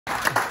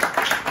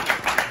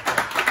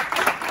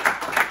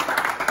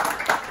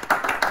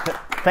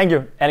Thank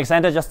you.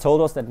 Alexander just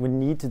told us that we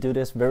need to do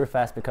this very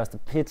fast because the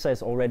pizza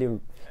is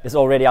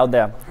already out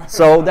there.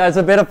 So there's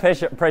a bit of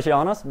pressure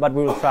on us, but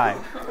we will try.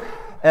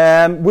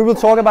 We will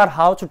talk about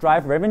how to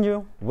drive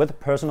revenue with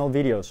personal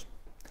videos.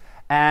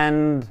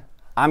 And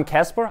I'm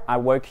Casper. I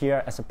work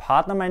here as a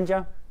partner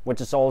manager, which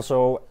is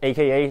also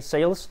AKA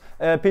sales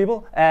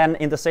people, and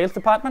in the sales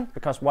department,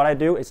 because what I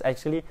do is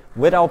actually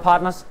with our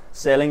partners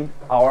selling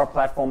our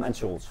platform and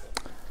tools.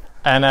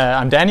 And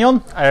I'm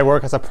Daniel. I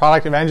work as a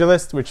product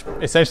evangelist, which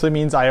essentially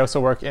means I also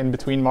work in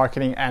between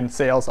marketing and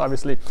sales,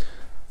 obviously.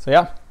 So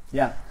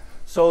yeah.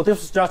 So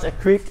this is just a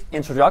quick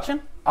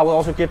introduction. I will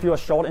also give you a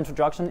short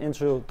introduction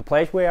into the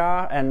place we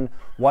are and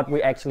what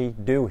we actually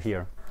do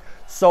here.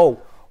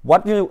 So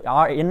what we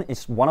are in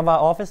is one of our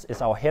offices,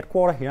 is our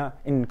headquarters here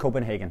in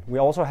Copenhagen. We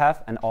also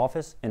have an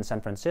office in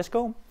San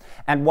Francisco.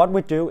 And what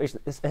we do is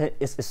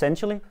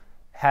essentially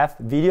have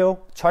video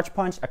touch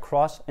points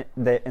across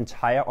the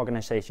entire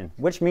organization,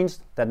 which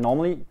means that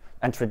normally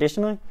and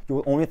traditionally you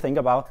will only think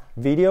about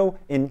video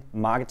in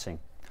marketing.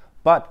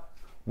 But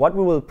what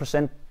we will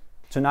present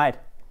tonight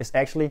is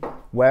actually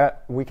where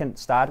we can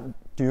start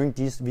doing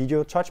these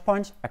video touch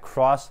points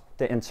across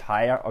the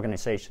entire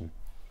organization.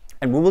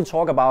 And we will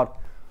talk about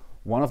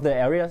one of the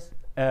areas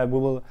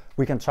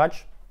we can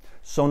touch.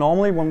 So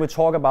normally when we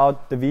talk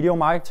about the video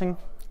marketing,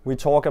 we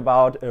talk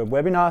about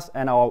webinars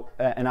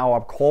and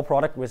our core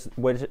product,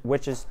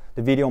 which is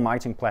the video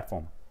marketing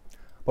platform.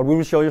 But we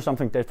will show you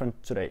something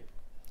different today.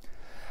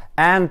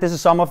 And this is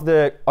some of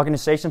the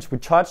organizations we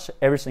touch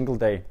every single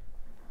day.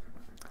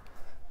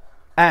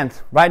 And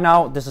right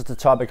now, this is the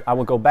topic. I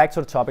will go back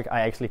to the topic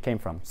I actually came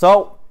from.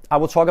 So I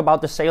will talk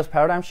about the sales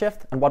paradigm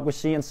shift and what we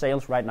see in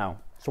sales right now.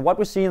 So what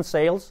we see in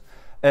sales,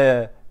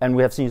 and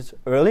we have seen it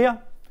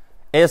earlier,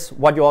 is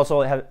what you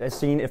also have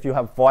seen if you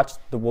have watched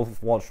The Wolf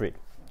of Wall Street.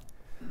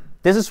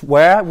 This is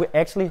where we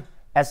actually,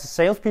 as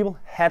salespeople,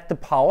 had the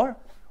power.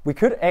 We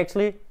could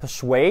actually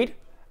persuade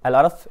a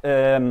lot of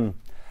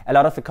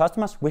the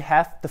customers. We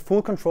have the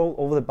full control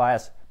over the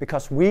buyers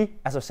because we,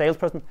 as a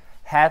salesperson,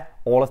 had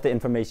all of the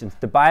information.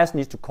 The buyers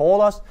need to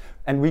call us,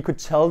 and we could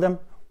tell them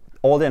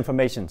all the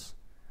informations.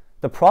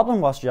 The problem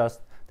was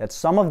just that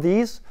some of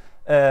these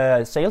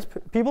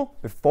salespeople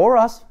before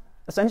us,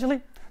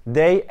 essentially,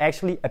 they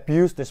actually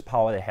abused this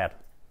power they had.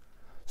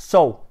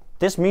 So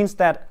this means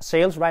that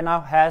sales right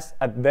now has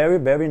a very,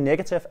 very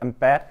negative and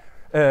bad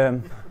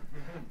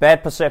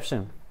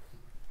perception.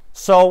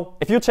 So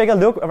if you take a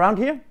look around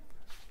here,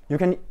 you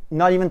can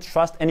not even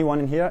trust anyone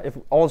in here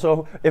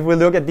if we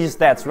look at these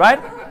stats, right?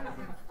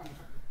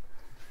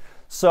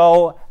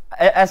 So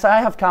as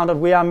I have counted,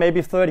 we are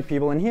maybe 30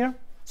 people in here.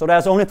 So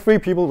there's only 3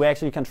 people we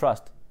actually can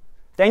trust.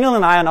 Daniel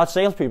and I are not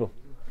salespeople,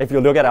 if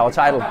you look at our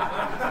title.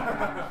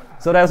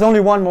 So there's only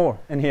one more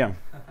in here.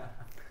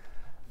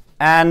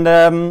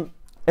 And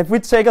if we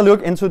take a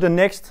look into the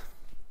next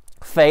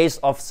phase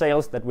of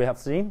sales that we have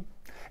seen,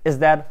 is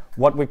that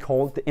what we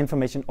call the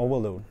information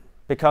overload.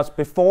 Because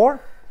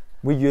before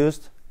we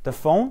used the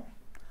phone,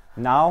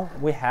 now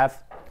we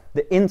have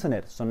the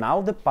internet. So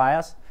now the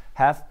buyers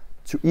have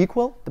to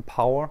equal the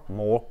power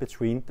more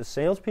between the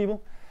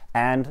salespeople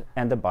and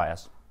the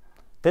buyers.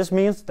 This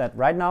means that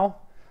right now,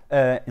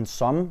 in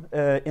some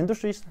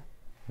industries,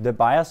 the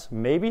buyers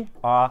maybe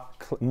are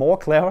more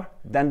clever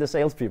than the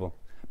salespeople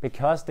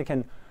because they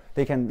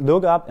can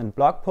look up and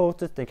blog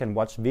posts, they can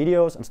watch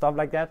videos and stuff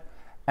like that.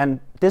 And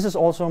this is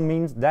also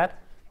means that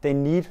they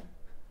need,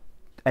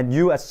 and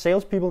you as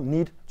salespeople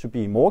need to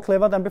be more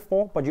clever than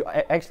before, but you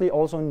actually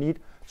also need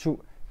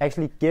to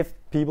actually give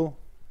people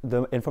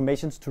the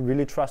information to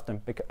really trust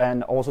them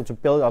and also to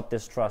build up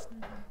this trust.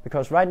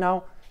 Because right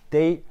now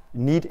they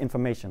need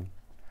information.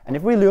 And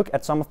if we look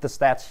at some of the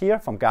stats here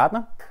from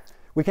Gartner,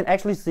 we can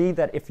actually see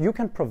that if you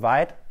can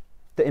provide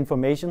the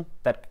information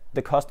that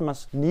the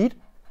customers need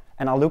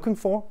and are looking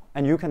for,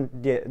 and you can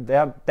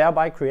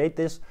thereby create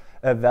this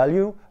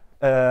value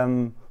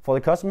for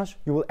the customers,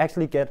 you will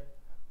actually get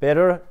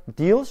better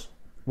deals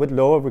with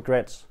lower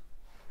regrets.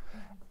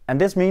 And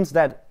this means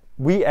that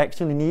we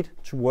actually need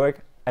to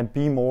work and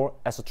be more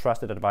as a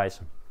trusted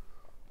advisor.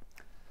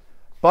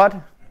 But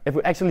if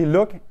we actually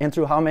look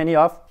into how many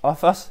of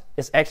us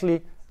is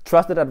actually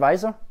trusted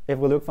advisor, if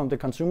we look from the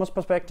consumer's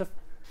perspective,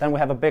 then we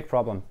have a big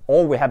problem,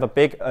 or we have a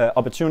big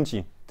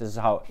opportunity. This is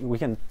how we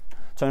can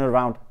turn it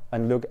around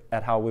and look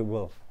at how we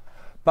will.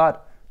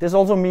 But this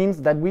also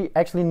means that we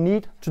actually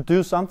need to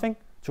do something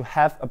to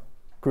have a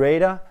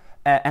greater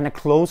and a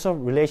closer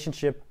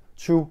relationship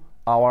to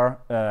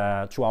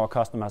our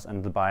customers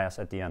and the buyers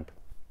at the end.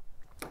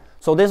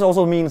 So this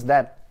also means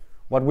that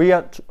what we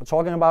are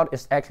talking about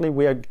is actually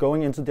we are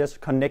going into this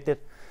connected,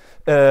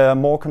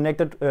 more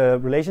connected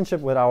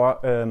relationship with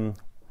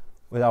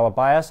our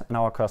buyers and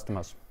our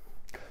customers.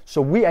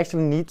 So we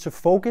actually need to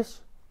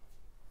focus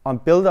on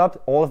build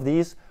up all of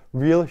these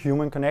real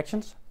human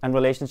connections and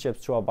relationships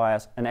to our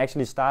buyers, and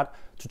actually start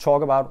to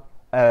talk about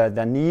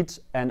their needs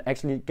and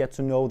actually get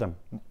to know them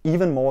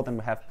even more than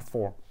we have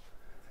before.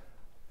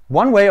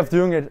 One way of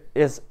doing it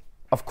is,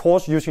 of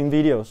course, using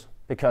videos,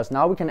 because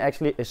now we can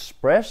actually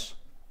express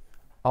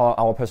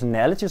our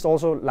personalities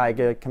also,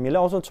 like Camilla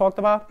also talked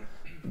about,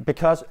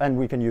 and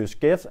we can use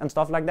GIFs and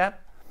stuff like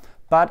that.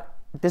 But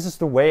this is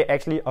the way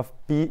actually of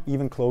be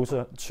even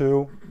closer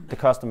to the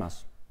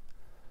customers.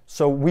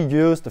 So we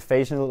use the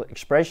facial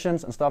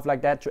expressions and stuff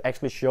like that to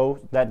actually show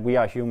that we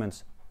are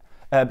humans.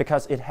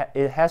 Because it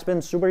has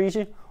been super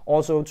easy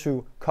also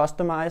to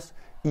customize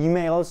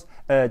emails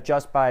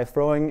just by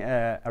throwing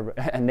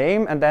a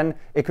name, and then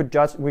we could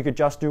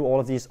just do all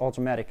of these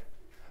automatic.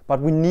 But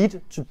we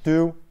need to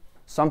do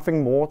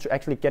something more to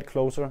actually get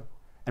closer,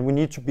 and we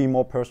need to be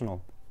more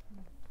personal.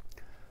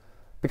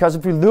 Because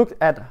if we look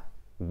at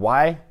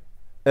why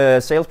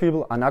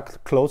salespeople are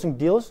not closing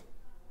deals,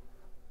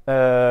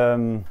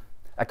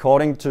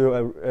 according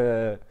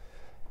to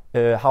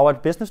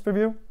Harvard Business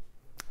Review,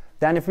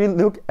 then if we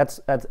look at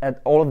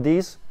all of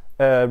these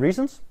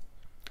reasons,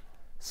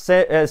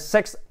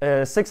 6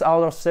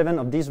 out of 7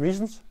 of these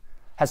reasons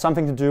has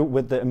something to do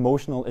with the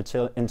emotional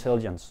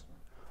intelligence,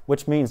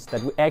 which means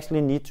that we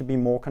actually need to be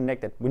more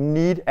connected. We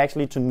need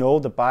actually to know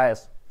the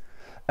buyers.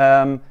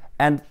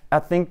 And I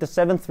think the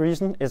 7th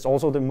reason is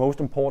also the most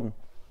important,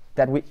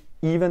 that we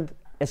even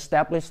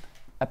established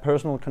a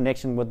personal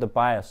connection with the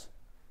buyers.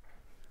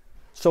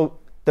 So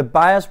the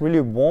buyers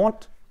really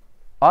want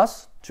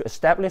us to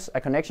establish a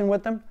connection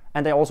with them,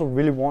 and they also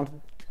really want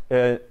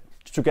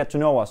to get to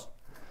know us.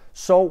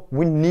 So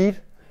we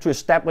need to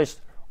establish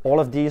all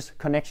of these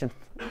connections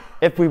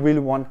if we really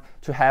want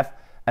to have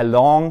a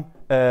long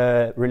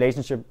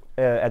relationship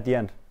at the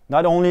end.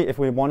 Not only if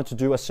we wanted to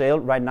do a sale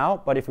right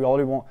now, but if we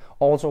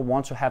also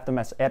want to have them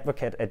as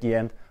advocate at the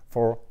end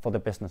for the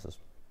businesses.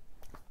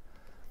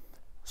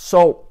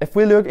 So if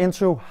we look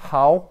into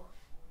how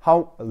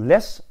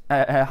lesser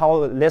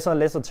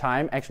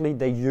time actually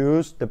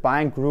the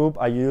buying group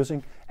are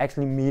using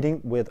actually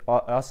meeting with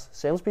us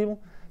salespeople,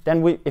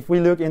 then if we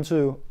look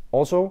into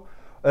also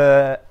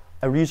a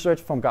research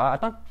from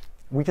Gartner,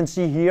 we can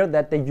see here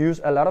that they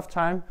use a lot of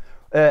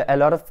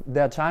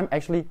their time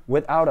actually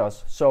without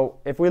us. So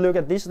if we look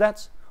at these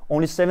stats,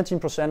 only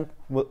 17%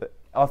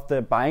 of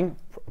the buying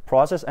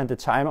process and the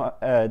time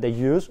they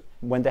use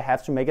when they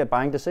have to make a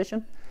buying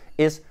decision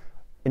is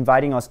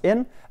inviting us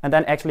in and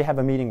then actually have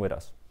a meeting with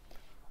us.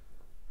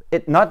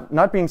 It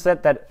not being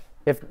said that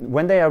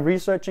when they are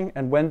researching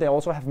and when they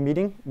also have a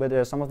meeting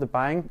with some of the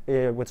buying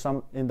with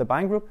some in the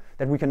buying group,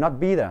 that we cannot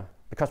be there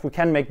because we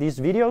can make these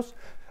videos,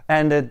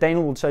 and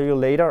Daniel will tell you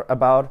later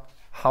about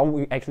how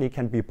we actually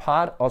can be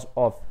part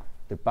of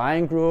the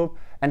buying group,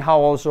 and how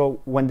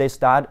also when they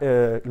start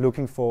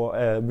looking for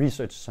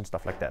research and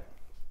stuff like that.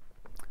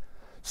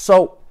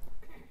 So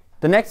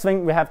the next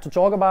thing we have to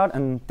talk about,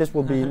 and this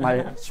will be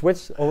my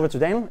switch over to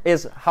Daniel,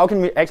 is how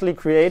can we actually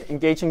create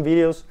engaging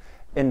videos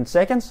in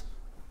seconds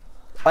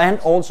and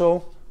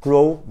also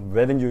grow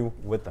revenue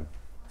with them.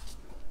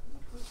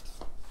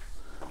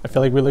 I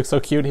feel like we look so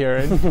cute here,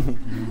 right?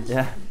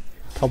 Yeah.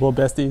 Couple of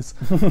besties.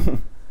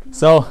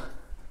 So,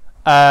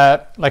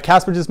 like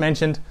Casper just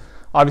mentioned,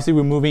 obviously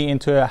we're moving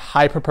into a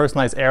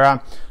hyper-personalized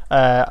era.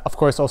 Of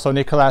course, also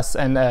Nicholas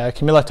and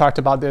Camilla talked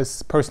about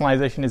this.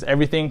 Personalization is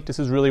everything. This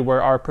is really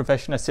where our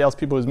profession as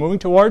salespeople is moving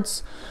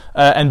towards,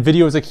 and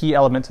video is a key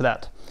element to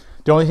that.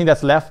 The only thing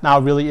that's left now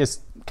really is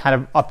kind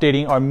of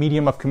updating our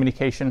medium of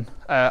communication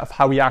of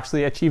how we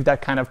actually achieve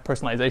that kind of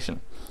personalization.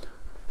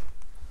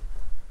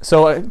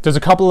 So there's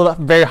a couple of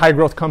very high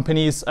growth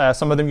companies,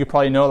 some of them you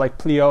probably know, like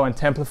Pleo and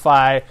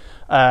Templify,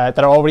 that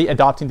are already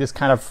adopting this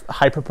kind of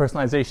hyper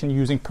personalization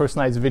using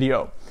personalized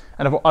video.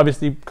 And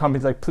obviously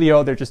companies like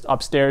Pleo, they're just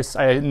upstairs.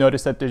 I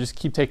noticed that they just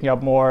keep taking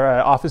up more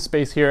office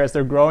space here as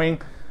they're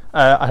growing.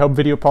 I hope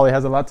video probably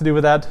has a lot to do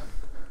with that.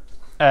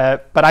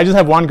 But I just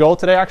have one goal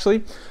today,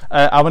 actually.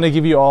 I want to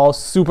give you all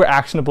super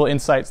actionable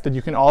insights that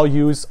you can all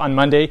use on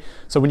Monday.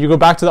 So when you go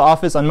back to the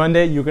office on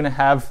Monday, you're going to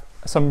have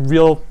some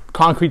real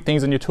concrete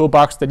things in your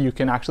toolbox that you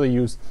can actually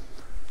use.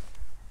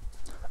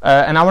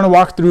 And I want to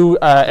walk through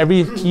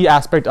every key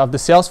aspect of the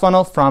sales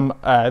funnel from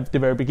the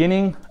very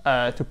beginning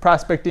to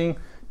prospecting,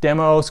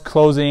 demos,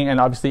 closing, and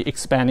obviously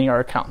expanding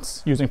our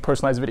accounts using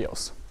personalized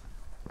videos.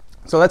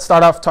 So let's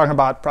start off talking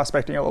about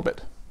prospecting a little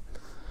bit.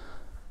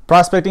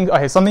 Prospecting,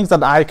 okay, some things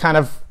that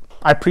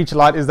I preach a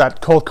lot is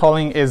that cold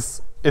calling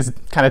is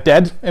kind of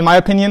dead, in my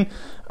opinion.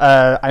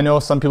 I know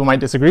some people might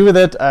disagree with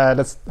it.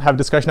 Let's have a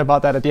discussion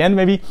about that at the end,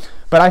 maybe.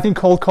 But I think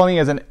cold calling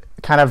is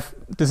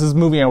this is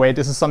moving away.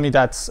 This is something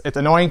it's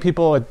annoying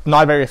people. It's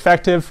not very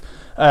effective.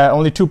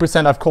 Only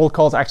 2% of cold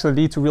calls actually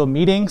lead to real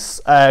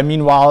meetings.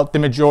 Meanwhile, the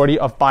majority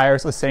of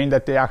buyers are saying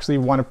that they actually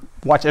want to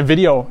watch a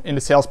video in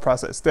the sales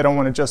process. They don't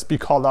want to just be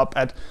called up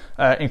at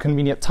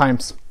inconvenient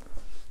times.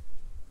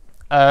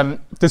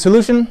 The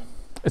solution,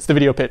 it's the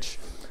video pitch.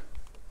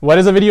 What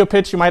is a video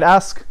pitch, you might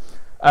ask?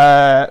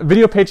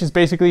 Video pitch is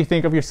basically,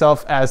 think of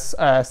yourself as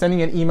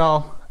sending an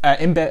email,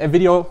 a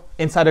video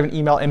inside of an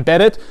email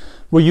embedded,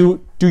 where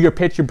you do your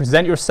pitch, you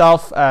present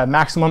yourself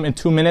maximum in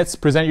 2 minutes,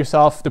 present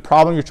yourself, the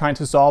problem you're trying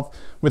to solve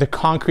with a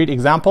concrete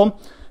example,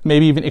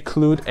 maybe even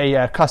include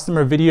a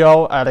customer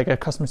video, like a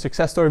customer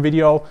success story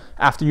video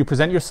after you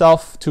present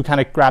yourself to kind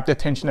of grab the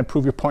attention and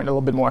prove your point a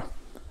little bit more.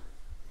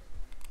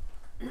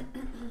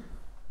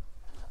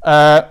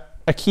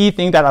 A key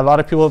thing that a lot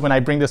of people, when I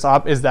bring this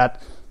up, is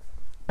that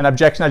an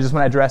objection I just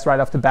want to address right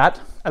off the bat.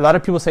 A lot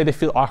of people say they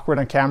feel awkward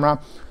on camera.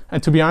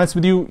 And to be honest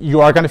with you,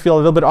 you are going to feel a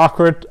little bit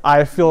awkward.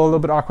 I feel a little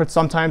bit awkward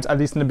sometimes, at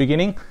least in the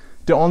beginning.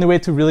 The only way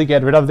to really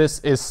get rid of this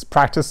is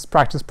practice,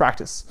 practice,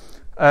 practice.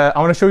 I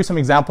want to show you some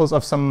examples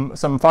of some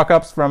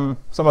fuck-ups from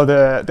some of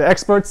the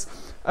experts.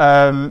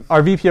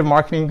 Our VP of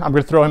marketing, I'm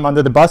going to throw him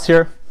under the bus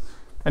here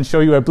and show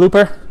you a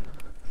blooper.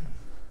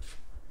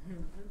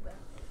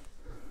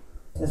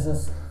 This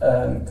is,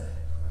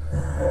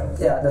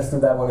 yeah, let's do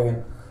that one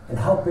again. And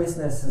how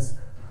businesses,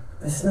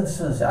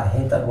 I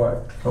hate that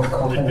word. How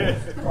companies,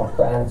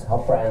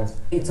 how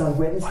brands. It's on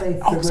Wednesday,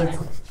 February.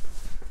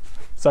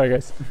 Sorry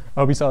guys, I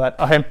hope you saw that.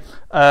 Okay,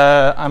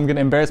 I'm going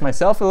to embarrass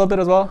myself a little bit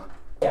as well.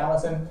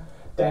 Allison,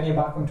 Daniel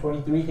Bakh from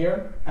 23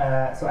 here.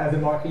 So as the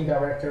marketing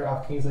director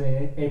of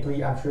Kingsley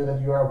Napoli, I'm sure that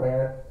you are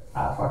aware.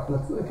 Fuck,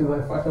 because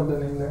I fucked up the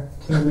name there.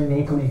 Kingsley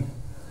Napoli.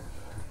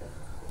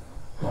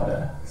 What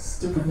a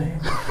stupid name.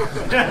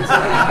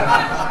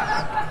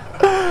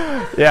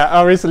 Yeah,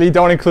 obviously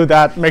don't include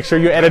that. Make sure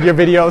you edit your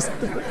videos.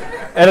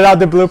 Edit out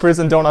the bloopers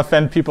and don't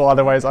offend people,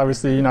 otherwise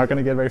obviously you're not going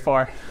to get very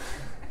far.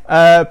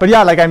 But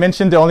yeah, like I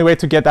mentioned, the only way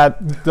to get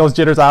those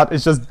jitters out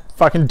is just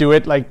fucking do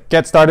it. Like,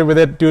 get started with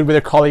it, do it with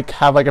your colleague,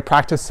 have like a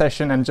practice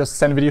session and just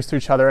send videos to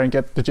each other and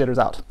get the jitters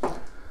out.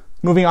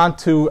 Moving on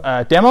to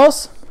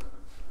demos.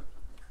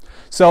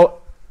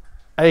 So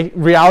a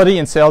reality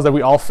in sales that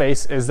we all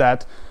face is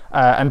that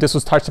and this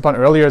was touched upon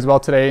earlier as well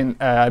today, in,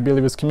 I believe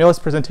it was Camilla's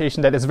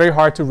presentation, that it's very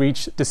hard to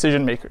reach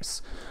decision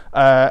makers.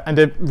 And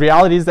the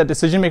reality is that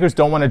decision makers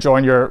don't want to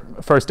join your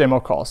first demo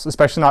calls,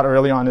 especially not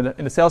early on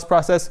in the sales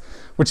process,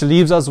 which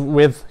leaves us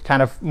with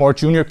kind of more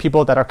junior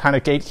people that are kind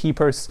of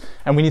gatekeepers,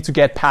 and we need to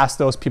get past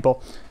those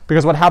people.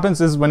 Because what happens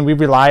is when we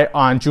rely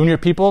on junior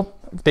people,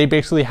 they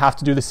basically have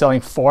to do the selling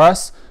for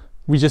us.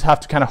 We just have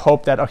to kind of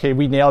hope that, okay,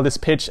 we nail this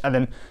pitch, and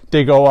then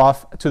they go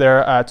off to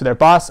their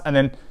boss, and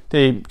then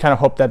they kind of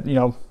hope that, you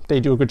know, they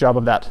do a good job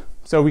of that.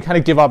 So we kind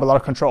of give up a lot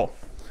of control.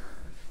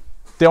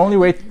 The only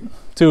way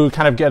to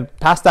kind of get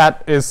past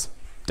that is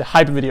the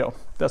hype video.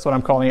 That's what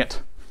I'm calling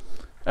it.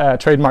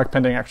 Trademark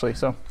pending, actually.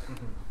 So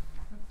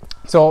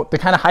the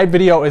kind of hype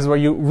video is where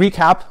you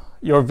recap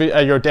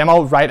your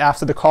demo right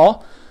after the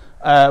call,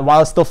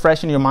 while it's still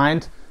fresh in your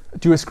mind.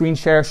 Do a screen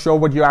share, show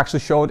what you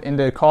actually showed in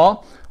the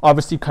call.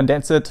 Obviously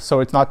condense it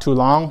so it's not too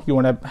long. You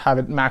want to have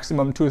it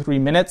maximum 2 or 3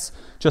 minutes,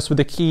 just with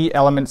the key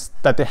elements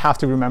that they have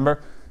to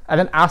remember. And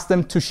then ask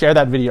them to share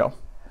that video.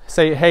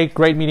 Say, hey,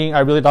 great meeting,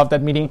 I really loved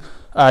that meeting.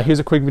 Here's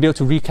a quick video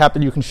to recap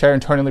that you can share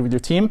internally with your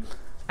team.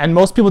 And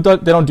most people they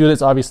don't do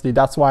this, obviously.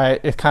 That's why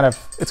it's going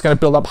to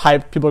build up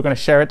hype. People are going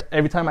to share it.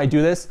 Every time I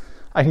do this,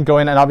 I can go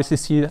in and obviously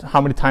see how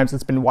many times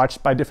it's been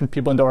watched by different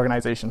people in the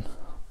organization.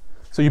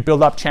 So you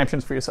build up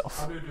champions for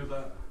yourself. How do you do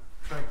that?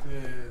 Track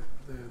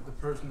the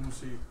person who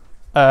sees.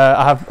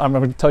 I'm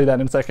going to tell you that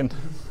in a second.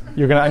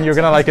 You're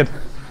gonna like it.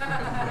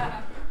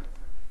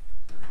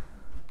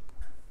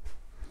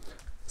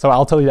 So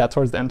I'll tell you that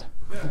towards the end.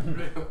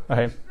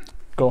 Okay,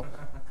 cool.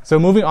 So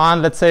moving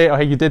on, let's say,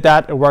 okay, you did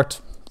that, it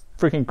worked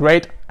freaking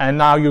great, and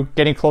now you're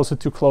getting closer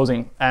to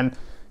closing, and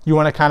you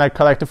want to kind of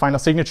collect the final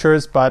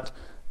signatures, but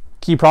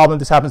key problem,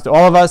 this happens to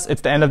all of us,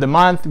 it's the end of the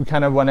month, we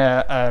kind of want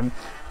to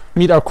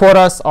meet our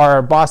quotas,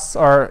 our boss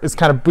is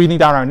kind of breathing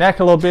down our neck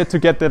a little bit to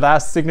get the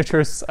last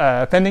signatures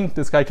pending.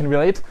 This guy can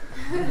relate.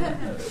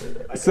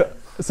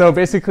 So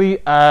basically,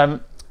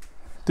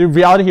 the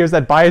reality here is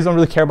that buyers don't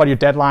really care about your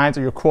deadlines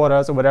or your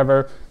quotas or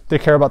whatever. They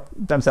care about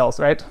themselves,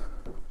 right?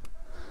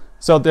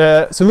 So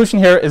the solution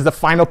here is the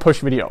final push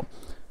video.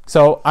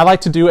 So I like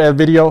to do a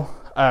video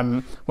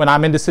when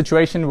I'm in this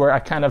situation where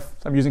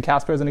I'm using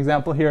Casper as an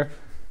example here.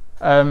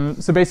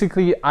 So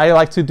basically, I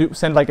like to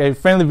send like a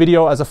friendly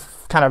video as a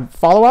kind of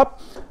follow-up,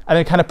 and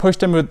then kind of push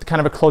them with kind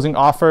of a closing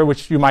offer,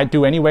 which you might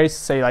do anyways.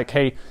 Say like,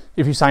 hey,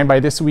 if you sign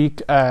by this week,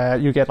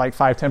 you get like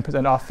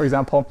 5-10% off, for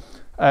example.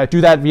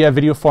 Do that via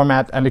video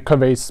format, and it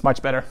conveys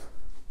much better.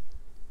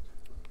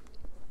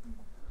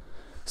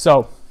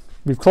 So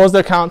we've closed the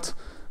account.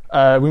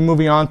 We're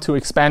moving on to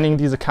expanding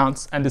these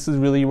accounts, and this is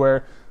really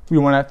where we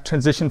want to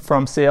transition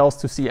from sales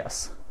to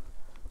CS.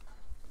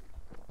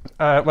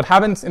 What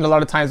happens in a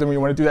lot of times when we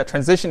want to do that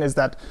transition is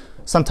that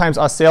sometimes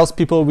us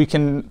salespeople, we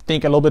can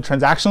think a little bit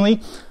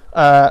transactionally.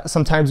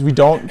 Sometimes we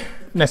don't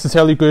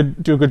necessarily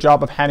do a good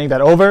job of handing that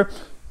over.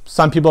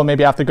 Some people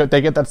maybe after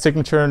they get that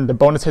signature and the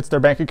bonus hits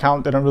their bank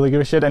account, they don't really give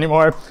a shit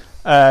anymore.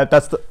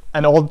 That's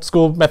an old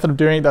school method of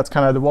doing it. That's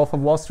kind of the Wolf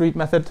of Wall Street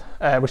method,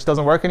 which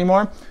doesn't work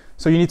anymore.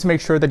 So you need to make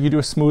sure that you do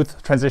a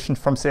smooth transition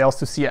from sales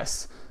to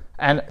CS.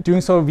 And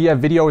doing so via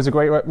video is a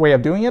great way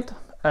of doing it.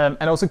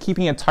 And also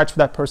keeping in touch with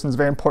that person is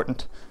very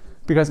important.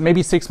 Because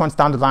maybe 6 months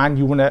down the line,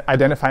 you want to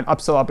identify an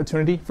upsell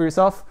opportunity for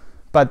yourself,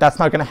 but that's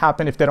not going to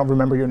happen if they don't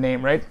remember your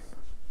name, right?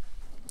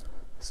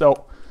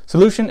 So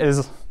solution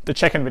is the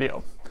check-in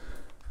video.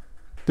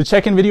 The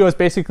check-in video is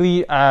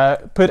basically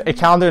put a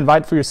calendar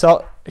invite for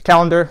yourself, a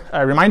calendar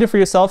reminder for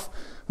yourself,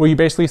 where you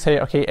basically say,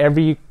 okay,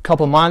 every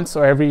couple months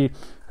or every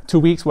 2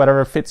 weeks,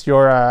 whatever fits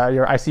your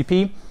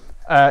ICP,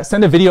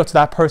 send a video to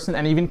that person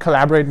and even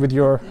collaborate with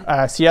your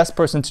CS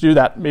person to do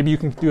that. Maybe you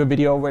can do a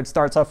video where it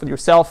starts off with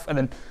yourself and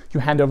then you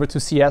hand over to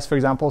CS, for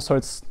example, so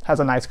it has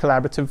a nice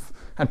collaborative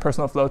and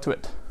personal flow to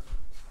it.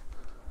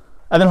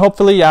 And then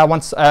hopefully,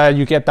 once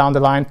you get down the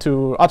line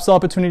to upsell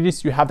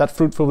opportunities, you have that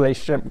fruitful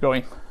relationship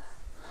going.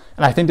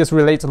 And I think this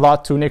relates a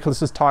lot to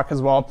Nicholas's talk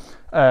as well,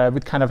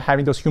 with kind of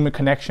having those human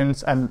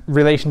connections and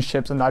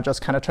relationships and not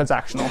just kind of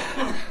transactional.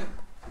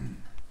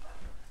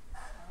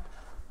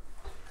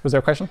 Was there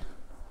a question?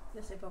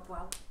 Yes,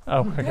 wow.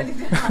 Oh, okay.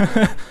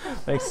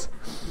 Thanks.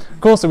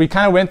 Cool, so we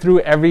kind of went through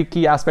every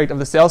key aspect of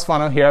the sales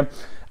funnel here,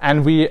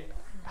 and we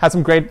had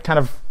some great kind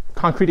of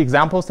concrete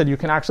examples that you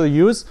can actually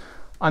use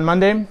on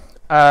Monday.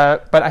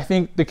 But I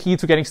think the key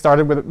to getting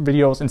started with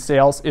videos in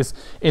sales is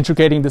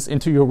integrating this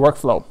into your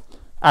workflow.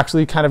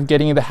 Actually kind of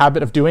getting in the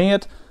habit of doing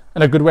it.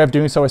 And a good way of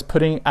doing so is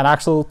putting an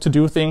actual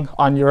to-do thing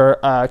on your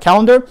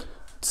calendar.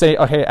 Say,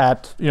 okay,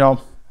 at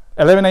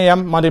 11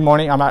 a.m. Monday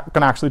morning, I'm going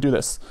to actually do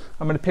this.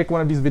 I'm going to pick one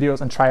of these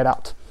videos and try it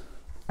out.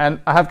 And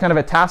I have kind of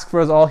a task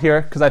for us all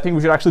here, because I think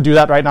we should actually do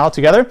that right now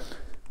together.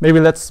 Maybe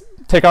let's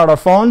take out our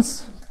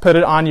phones, put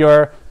it on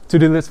your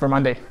to-do list for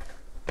Monday.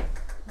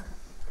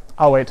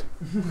 I'll wait.